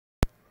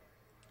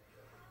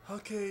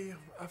Okay,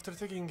 after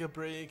taking a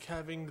break,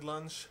 having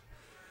lunch,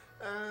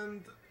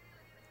 and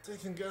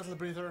taking a little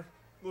breather,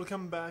 we'll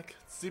come back,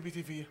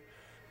 ZPTV,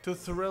 to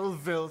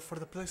ThrillVille for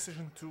the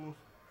PlayStation 2.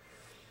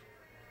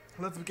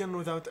 Let's begin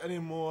without any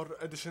more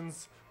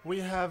additions.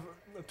 We have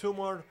two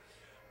more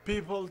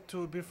people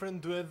to be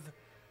friend with,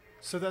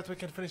 so that we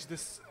can finish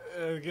this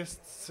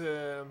guest's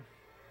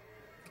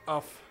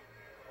off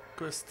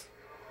quest.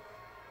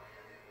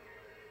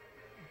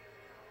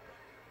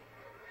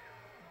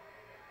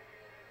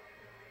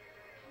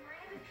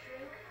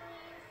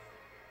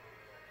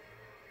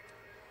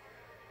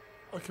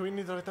 Okay, we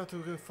need right now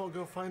to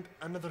go find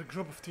another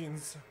group of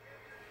teens,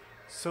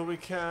 so we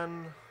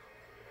can.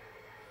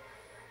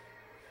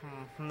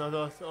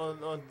 No,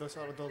 all those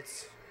are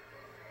adults.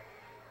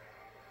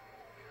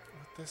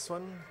 This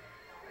one.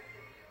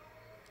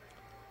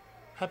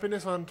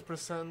 Happiness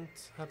 100%.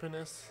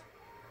 Happiness.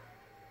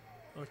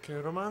 Okay,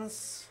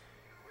 romance.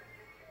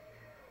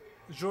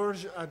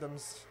 George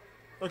Adams.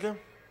 Okay.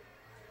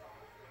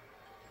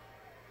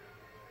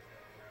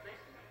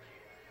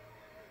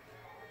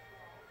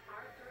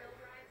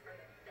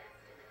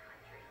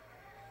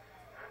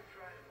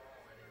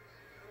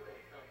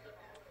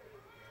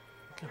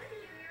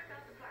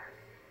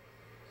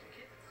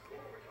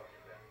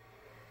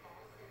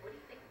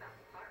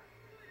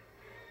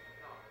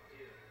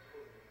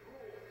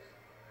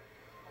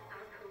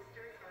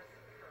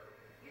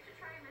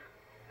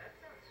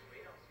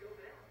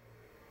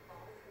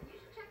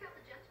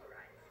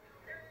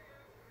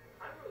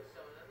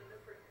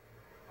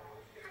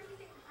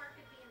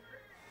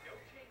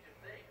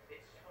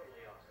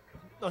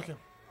 Okay.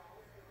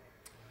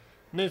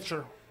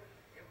 Nature.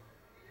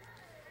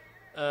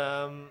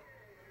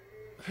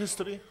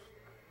 History.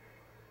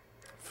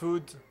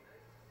 Food.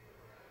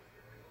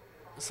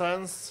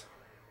 Science.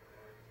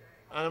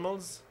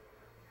 Animals.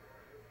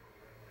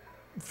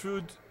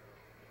 Food.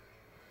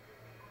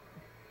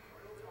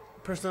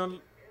 Personal.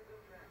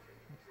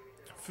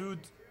 Food.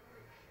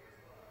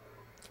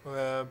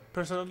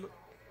 Personal.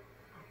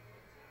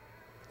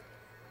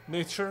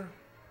 Nature.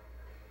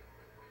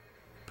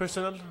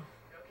 Personal.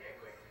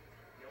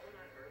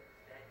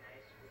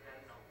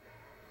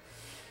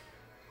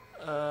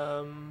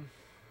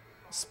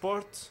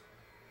 Sport,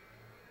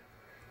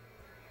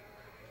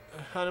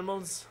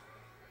 animals,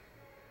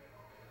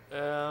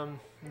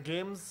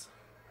 games,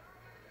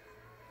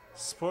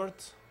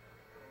 sport,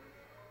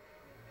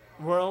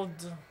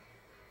 world,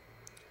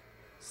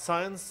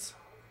 science,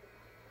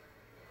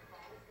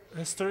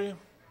 history,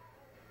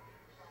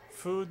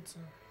 food,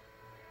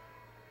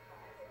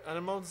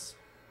 animals,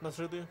 not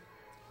really,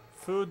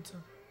 food,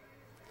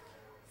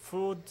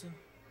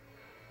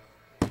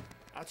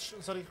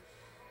 sorry.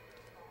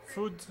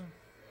 Food,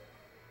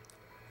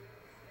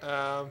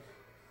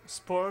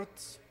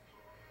 sport,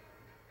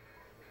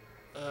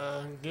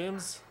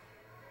 games,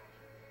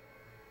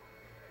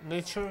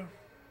 nature,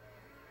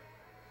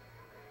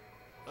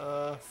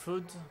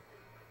 food,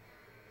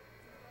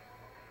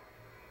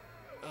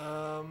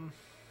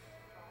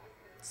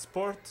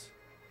 sport,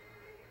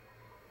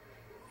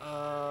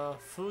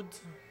 food.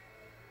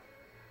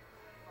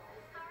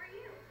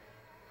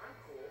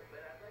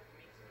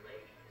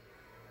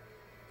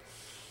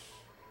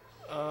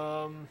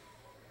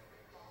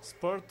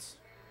 Sport,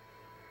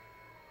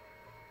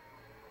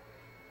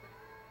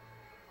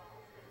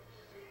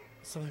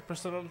 something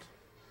personal,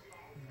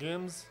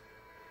 games,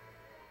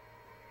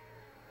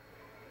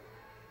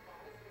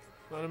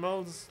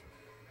 animals,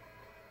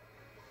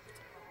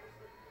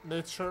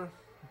 nature,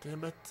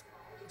 damn it,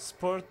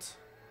 sport,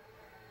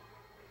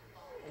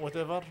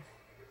 whatever.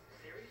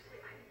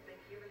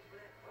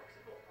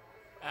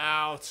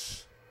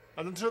 Ouch!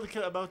 I don't really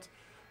care about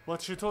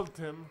what she told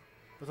him,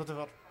 but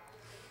whatever.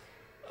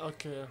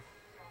 Okay.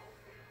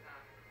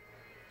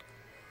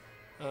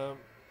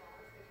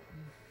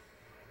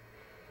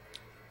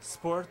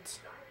 Sport.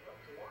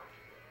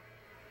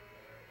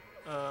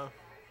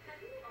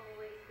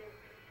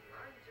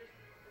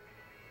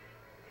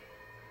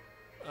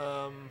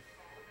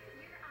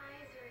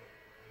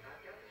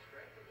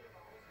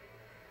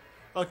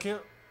 Okay,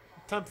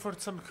 time for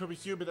some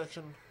Cubit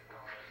action.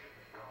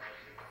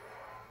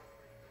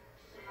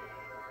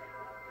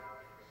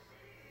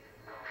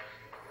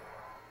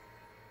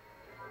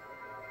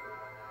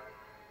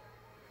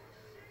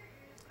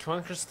 Come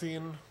on,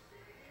 Christine.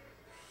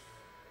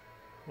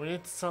 We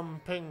need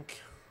some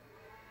pink.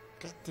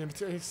 God damn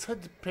it, I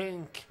said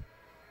pink.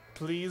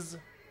 Please.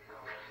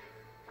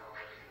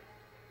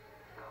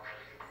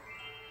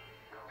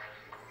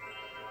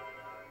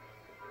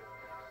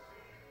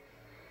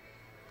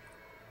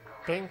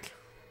 Pink.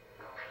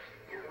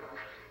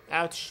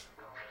 Ouch.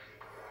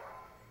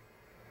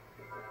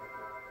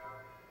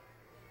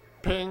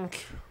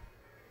 Pink.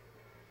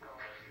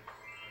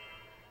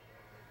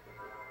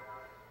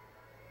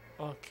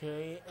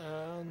 Okay,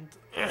 and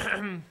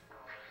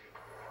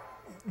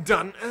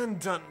done and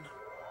done.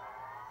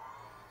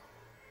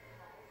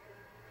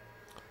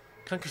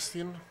 Can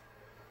Christine?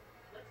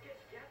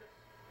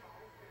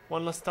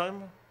 One last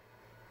time.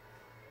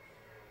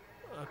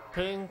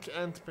 Pink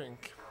and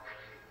pink.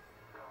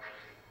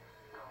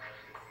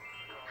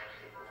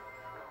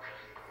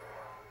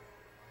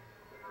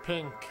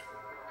 Pink.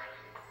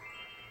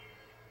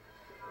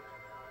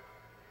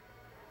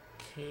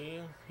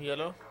 Okay,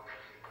 yellow.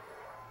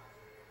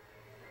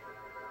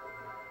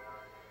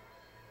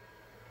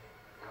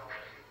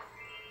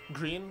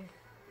 Green.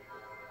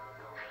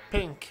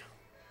 Pink.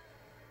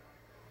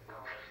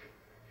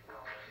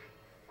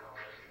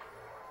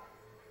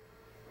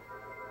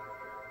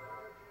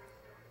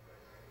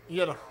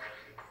 Yellow.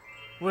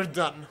 We're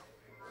done.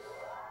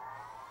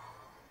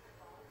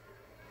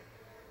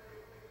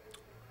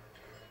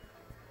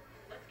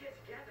 Let's get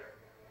together.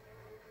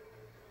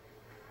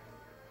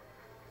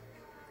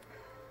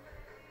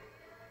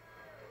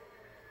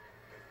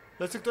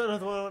 Let's talk to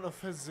another one of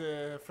his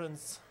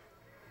friends.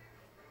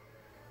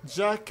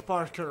 Jack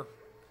Parker.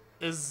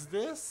 Is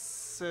this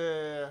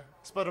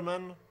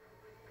Spider-Man?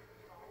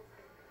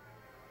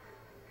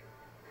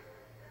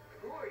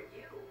 Who are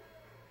you?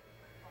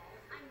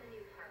 I'm the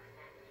new park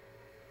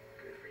manager.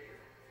 Good for you.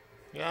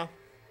 Yeah.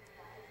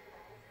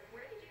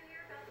 Where did you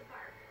hear about the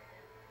park?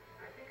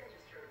 I think I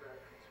just heard about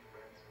it from some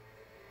friends.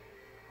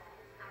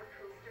 Our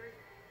coasters?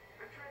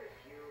 I've tried a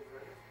few,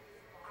 but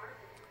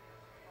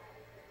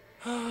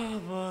Oh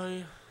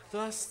boy.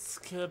 Just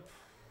skip.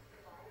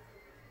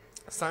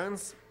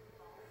 Science.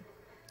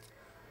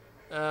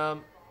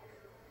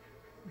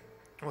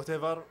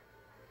 Whatever.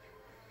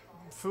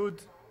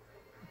 Food.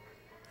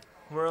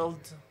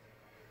 World.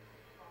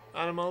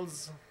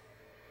 Animals.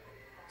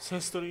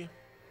 History.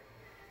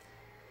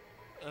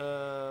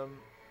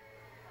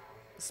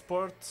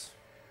 Sport.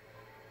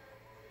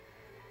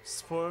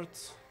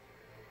 Sport.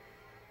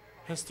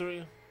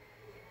 History.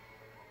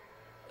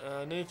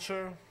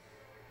 Nature.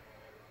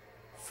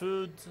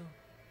 Food.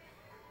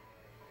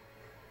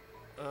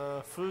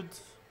 Food.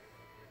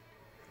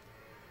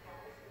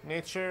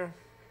 Nature.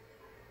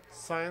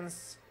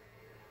 Science.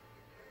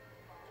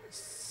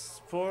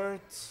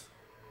 Sport.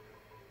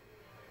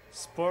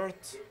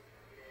 Sport.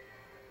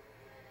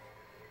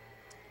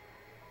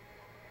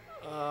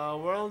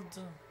 World.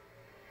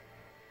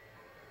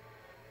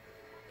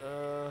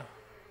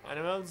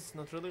 Animals,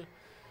 not really.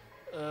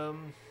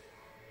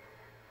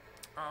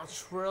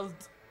 Ouch,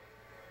 world.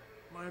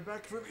 My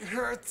back really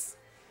hurts.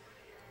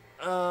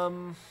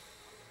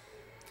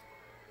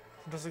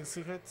 Interesting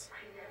secret. I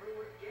never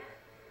would have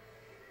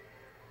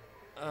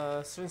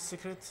guessed. Strange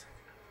secret.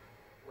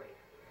 Wait,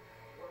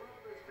 what were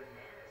all those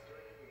bananas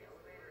doing in the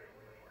elevator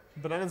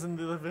anyway? Bananas in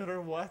the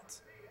elevator,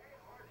 what?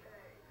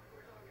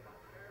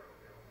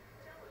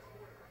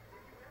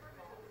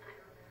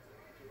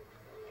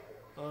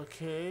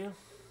 Okay.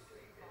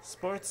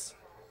 Sports.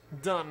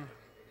 Done.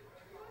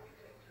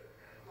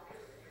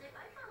 If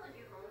I followed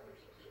you home, would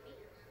you keep me?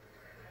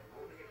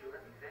 Only if you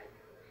let me vet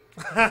you.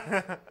 How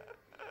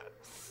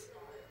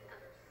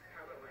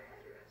about my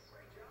address?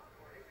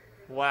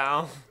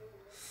 Wow.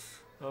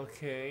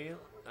 Okay.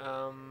 I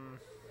want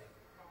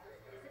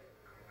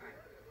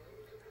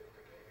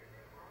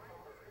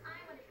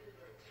to be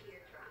a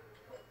teardrop.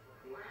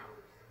 Wow,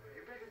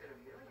 you're better than a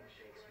million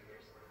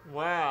Shakespeare's.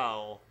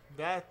 Wow.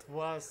 That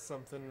was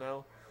something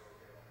now.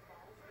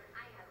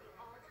 I have the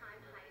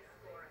all-time highest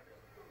score.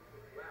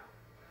 Wow,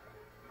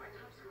 my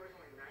top score is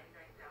only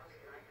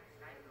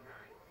 99,999.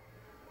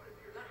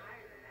 A lot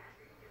higher than that.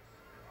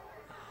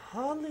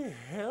 Holy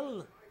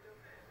hell.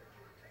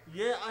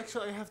 Yeah,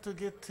 actually I have to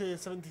get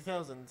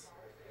 70,000.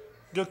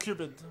 Go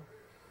Cupid.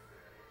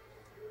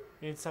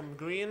 Need some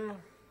green.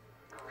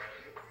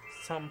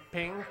 Some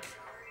pink.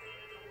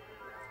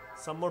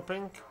 Some more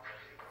pink.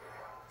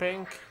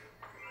 Pink.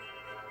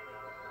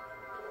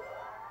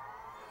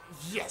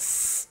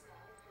 Yes!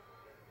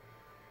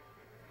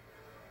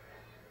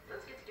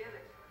 Let's get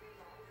together.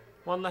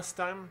 One last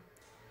time.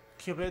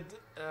 Cupid.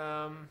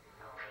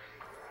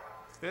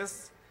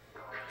 This.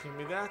 Give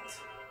me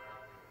that.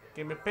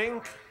 Give me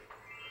pink.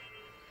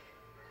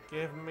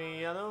 Give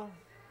me yellow.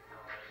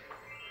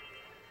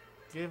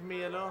 Give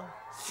me yellow.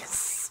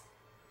 Yes!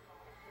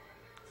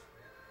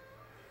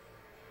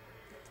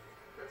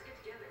 Let's get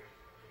together.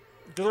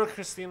 Good work,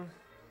 Christine.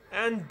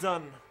 And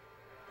done.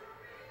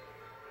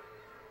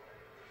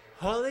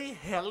 Holy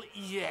hell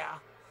yeah!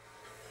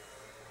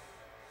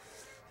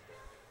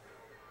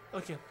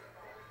 Okay.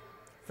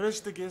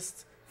 Finished the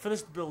guest.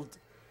 Finished build.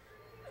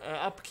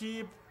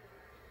 Upkeep.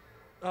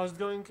 How's it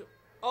going?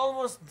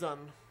 Almost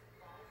done.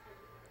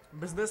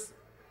 Business.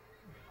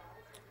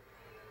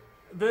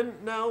 Then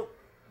now,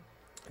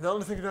 the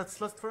only thing that's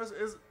left for us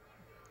is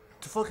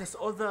to focus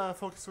all the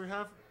focus we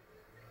have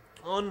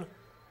on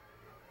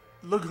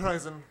Log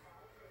Horizon.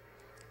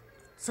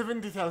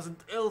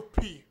 70,000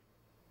 LP.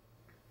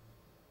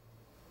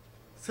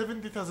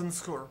 70,000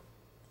 score.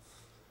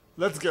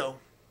 Let's go.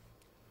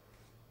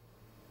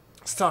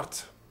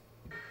 Start.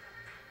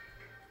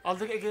 I'll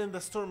take again the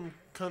storm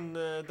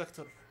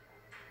conductor.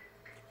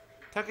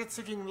 Target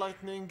seeking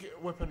lightning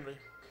weaponry.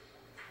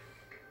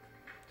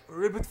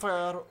 Rapid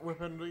fire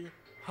weaponry.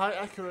 High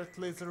accurate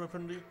laser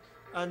weaponry.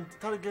 And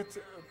target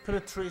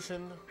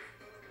penetration.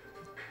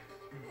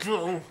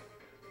 Go.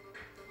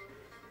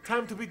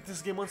 Time to beat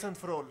this game once and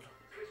for all.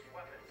 Switch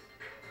weapons.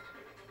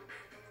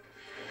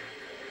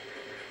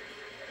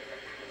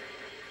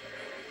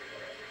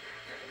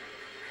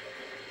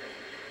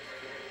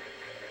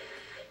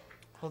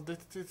 Hold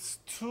it, it's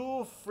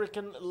too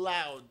freaking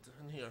loud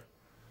in here.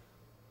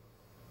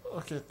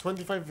 Okay,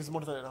 25 is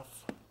more than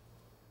enough.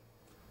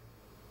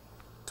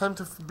 Time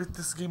to beat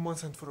this game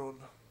once and for all.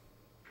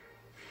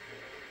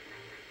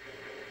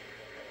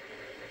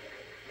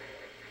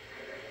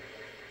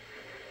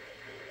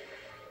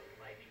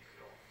 Lightning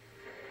storm.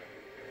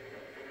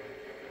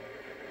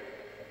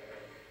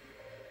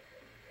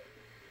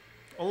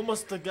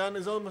 Almost, the gun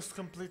is almost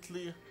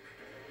completely...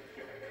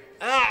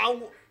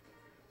 Ow!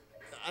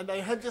 And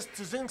I had just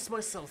to jinx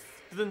myself,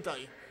 didn't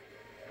I?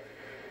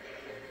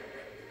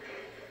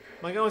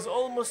 My gun was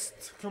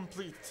almost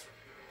complete.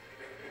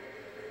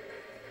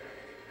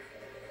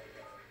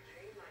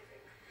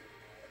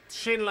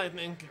 Chain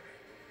lightning.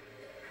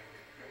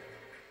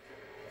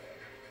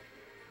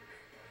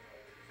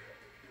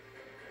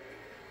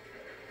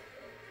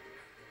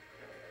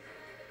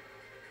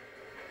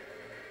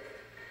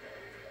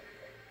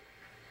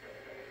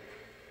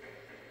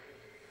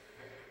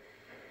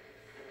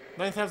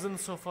 $9,000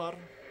 so far.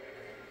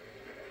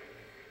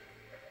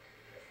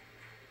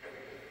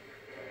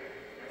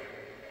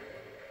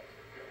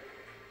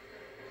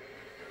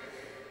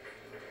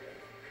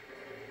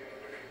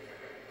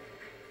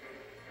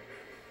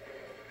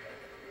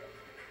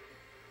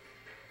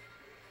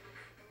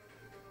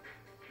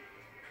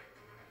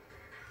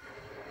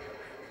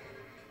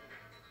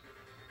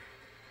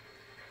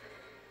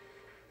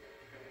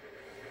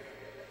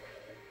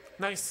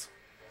 Nice.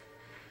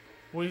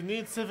 We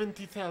need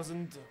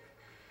 70,000.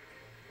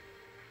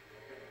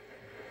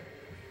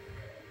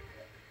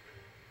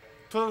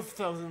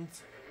 12,000.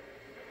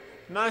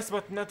 Nice,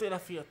 but not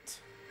enough yet.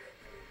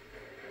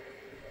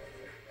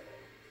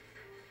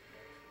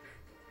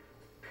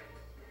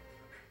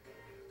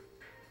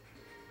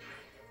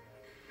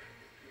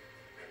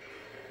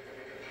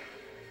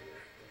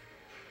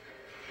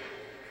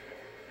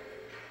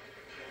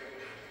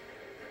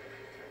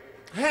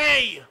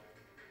 Hey!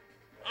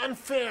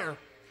 Unfair!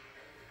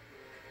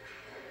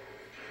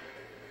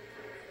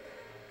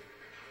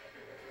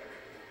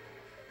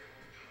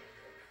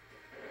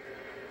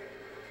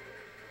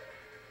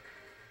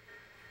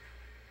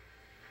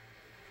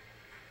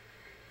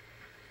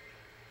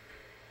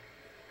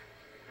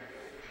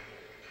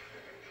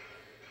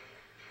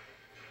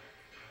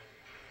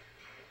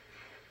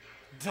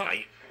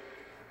 Die!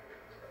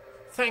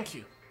 Thank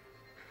you.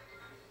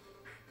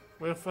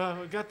 We've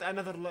got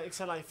another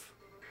extra life.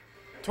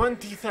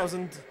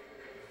 20,000.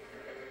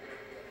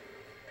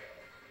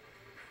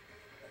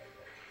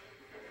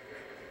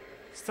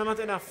 Still not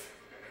enough.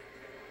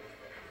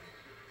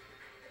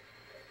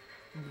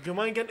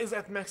 My gun is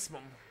at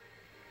maximum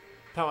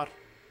power.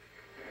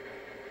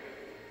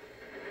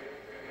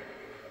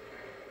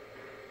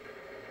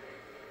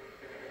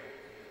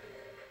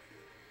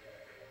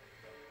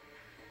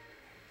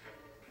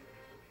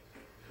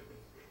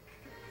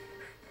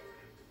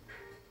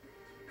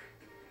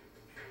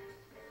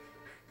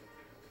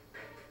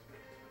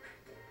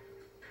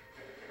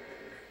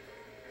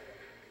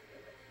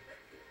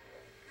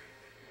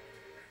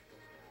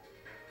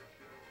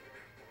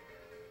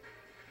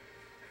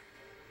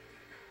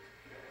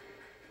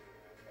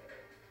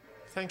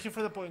 Thank you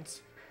for the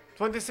points.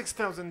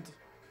 26,000.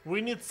 We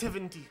need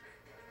 70.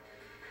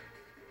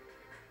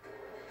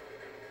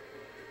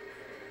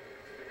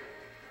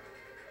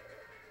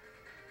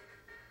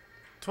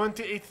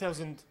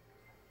 $28,000.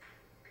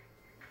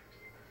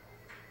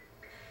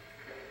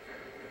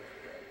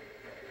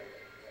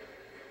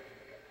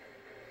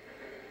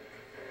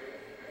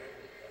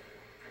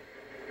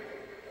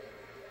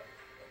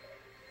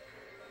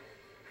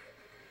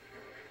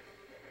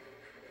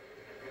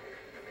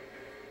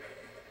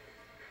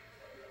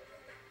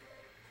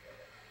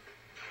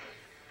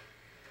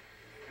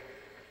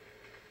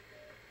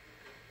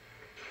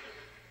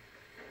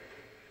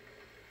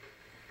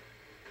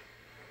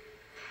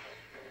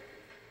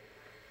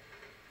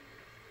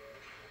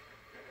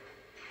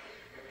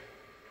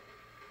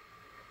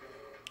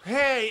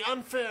 Hey,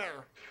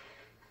 unfair!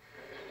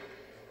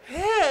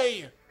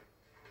 Hey!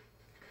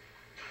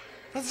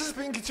 That's just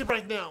being cheap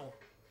right now.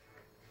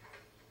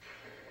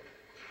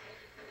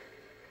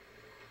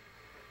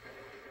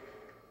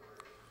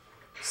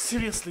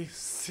 Seriously,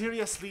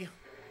 seriously.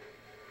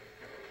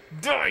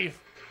 Die!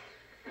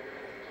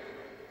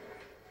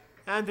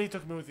 And they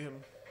took me with him.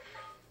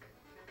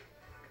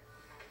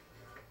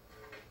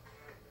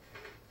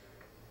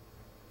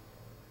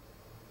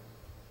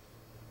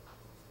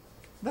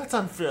 That's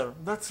unfair.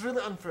 That's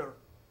really unfair.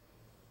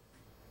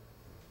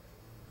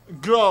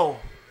 Go!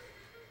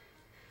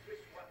 Switch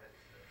weapons.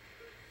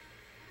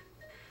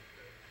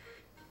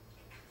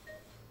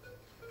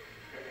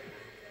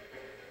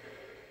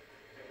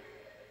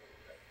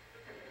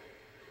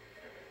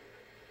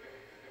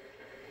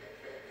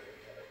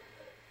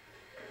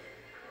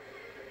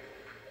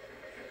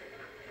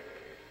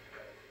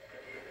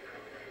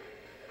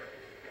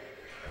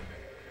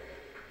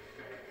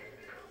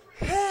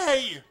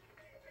 Hey!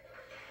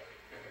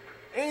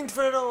 Ain't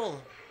fair at all.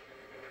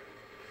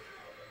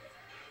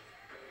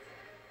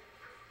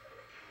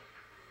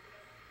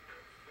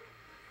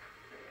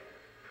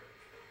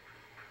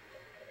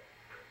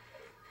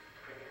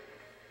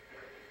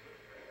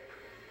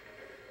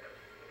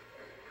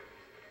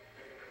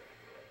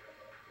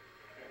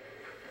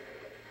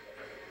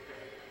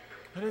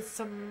 I need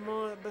some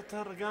more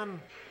better gun.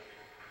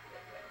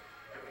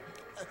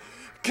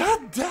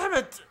 God damn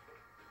it!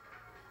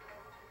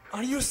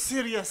 Are you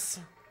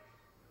serious?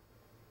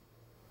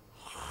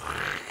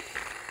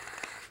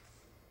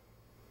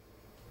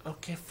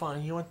 Okay,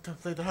 fine. You want to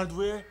play the hard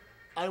way?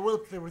 I will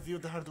play with you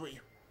the hard way.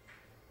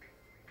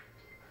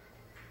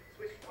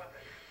 Switch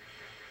weapon.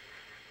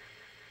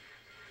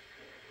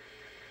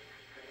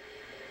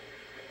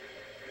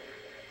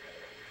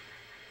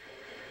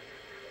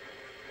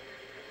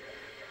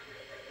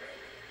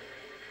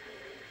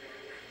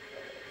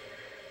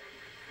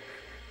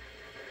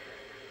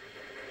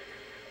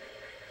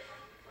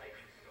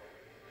 Lightning storm.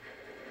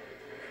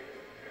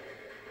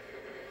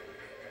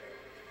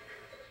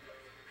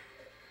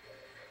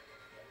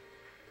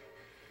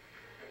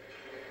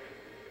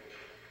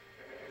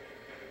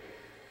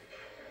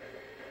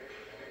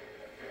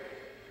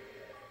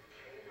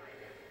 Chain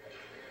lightning.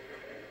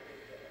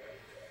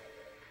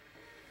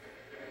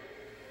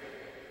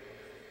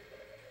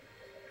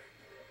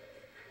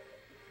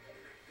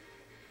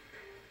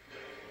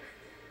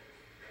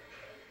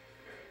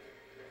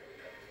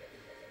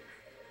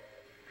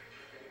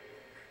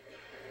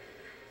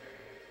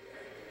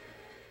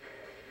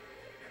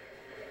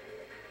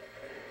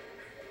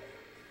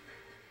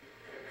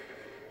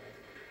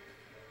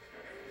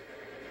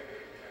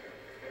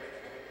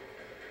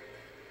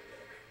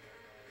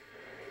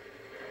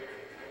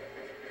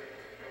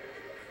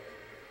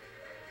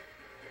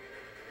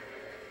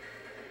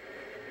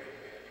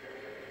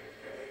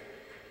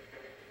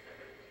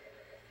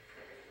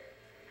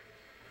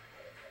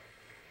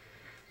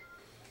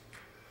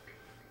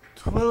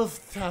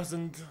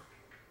 12,000.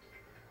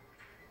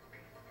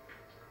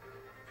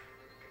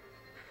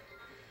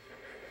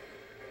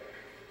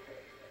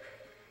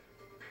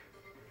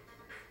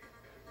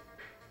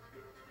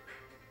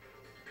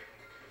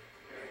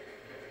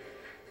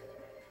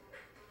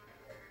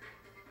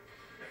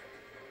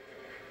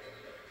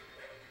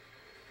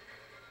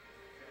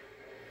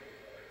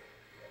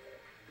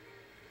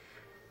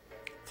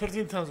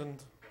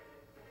 $13,000.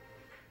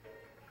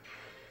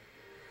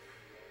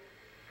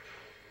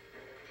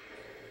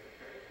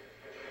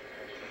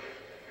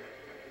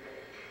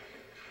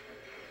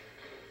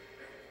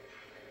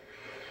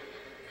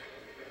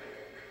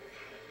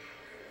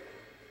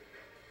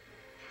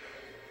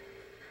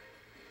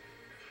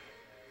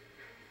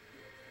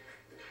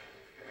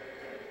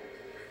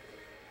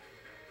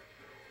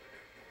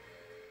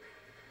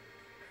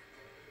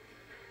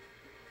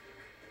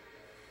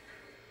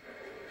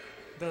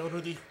 They're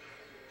already.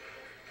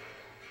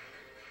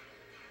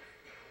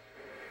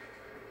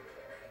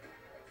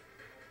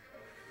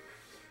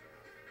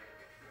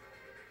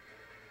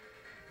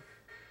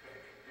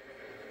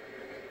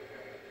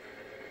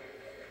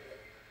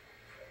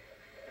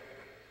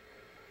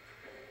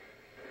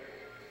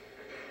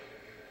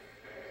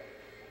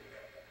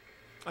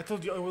 I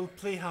told you I will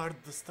play hard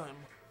this time.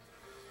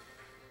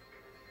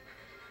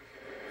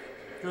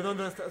 You don't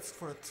have to ask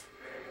for it.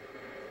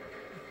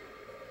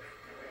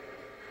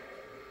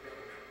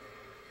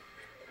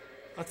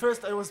 At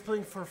first I was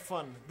playing for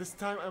fun. This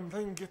time I'm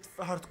playing it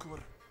hardcore.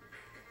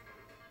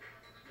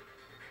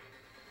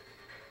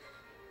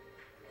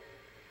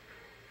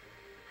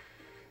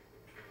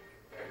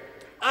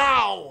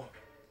 Ow!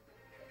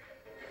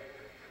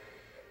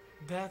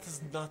 That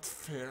is not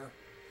fair.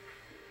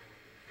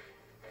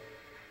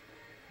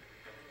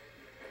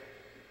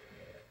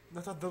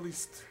 Not at the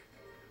least.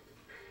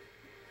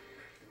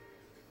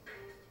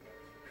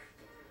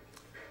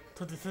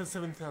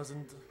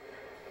 27,000.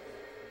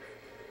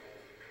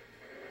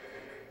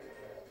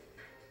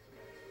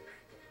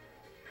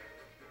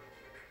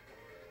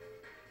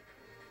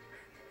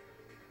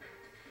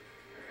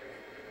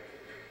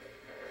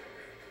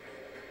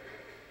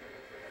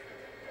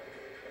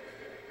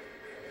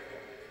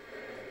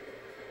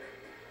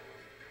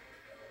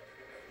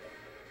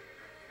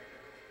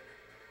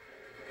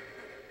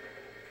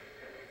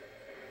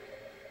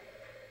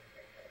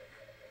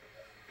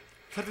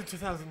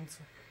 $32,000.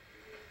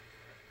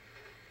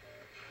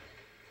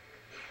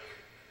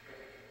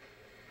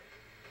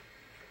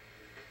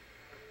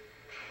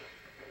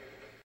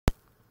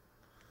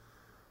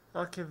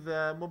 Okay,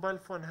 the mobile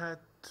phone had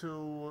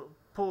to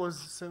pause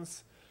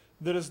since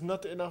there is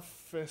not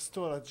enough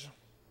storage.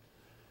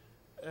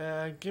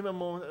 Give me a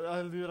moment,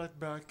 I'll be right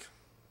back.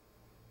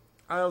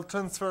 I'll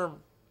transfer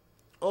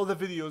all the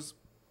videos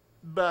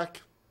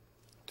back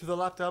to the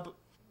laptop,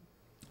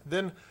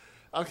 then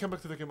I'll come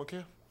back to the game,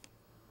 okay?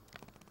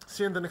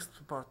 See you in the next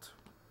part.